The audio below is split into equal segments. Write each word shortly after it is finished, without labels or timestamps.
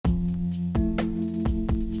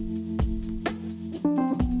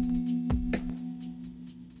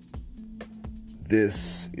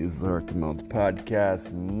This is the Heart to Mouth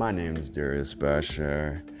podcast. My name is Darius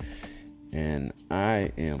Bashar, and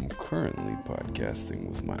I am currently podcasting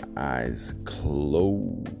with my eyes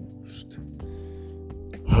closed.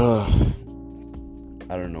 I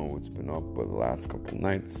don't know what's been up, but the last couple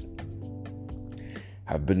nights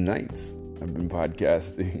have been nights. I've been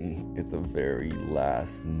podcasting at the very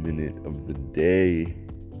last minute of the day.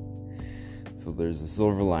 So there's a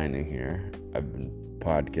silver lining here. I've been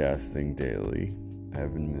podcasting daily. I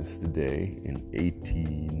haven't missed a day in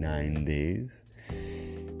 89 days.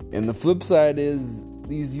 And the flip side is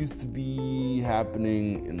these used to be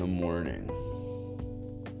happening in the morning.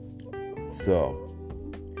 So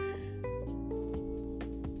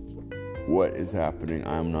what is happening?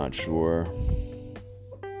 I'm not sure.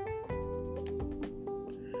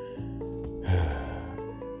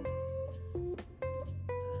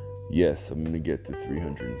 Yes, I'm going to get to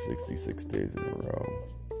 366 days in a row.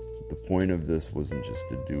 The point of this wasn't just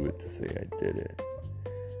to do it to say I did it.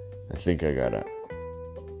 I think I gotta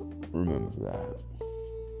remember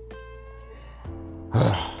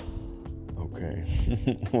that. Okay.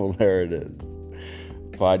 Well, there it is.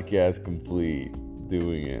 Podcast complete.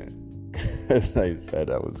 Doing it. As I said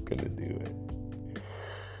I was going to do it.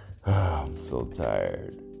 I'm so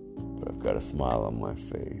tired. But I've got a smile on my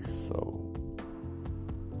face, so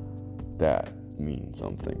that means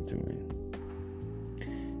something to me.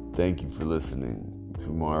 Thank you for listening.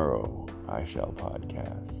 Tomorrow I shall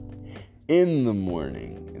podcast in the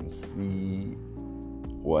morning and see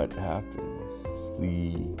what happens.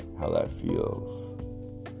 See how that feels.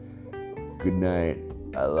 Good night.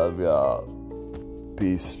 I love y'all.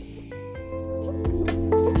 Peace.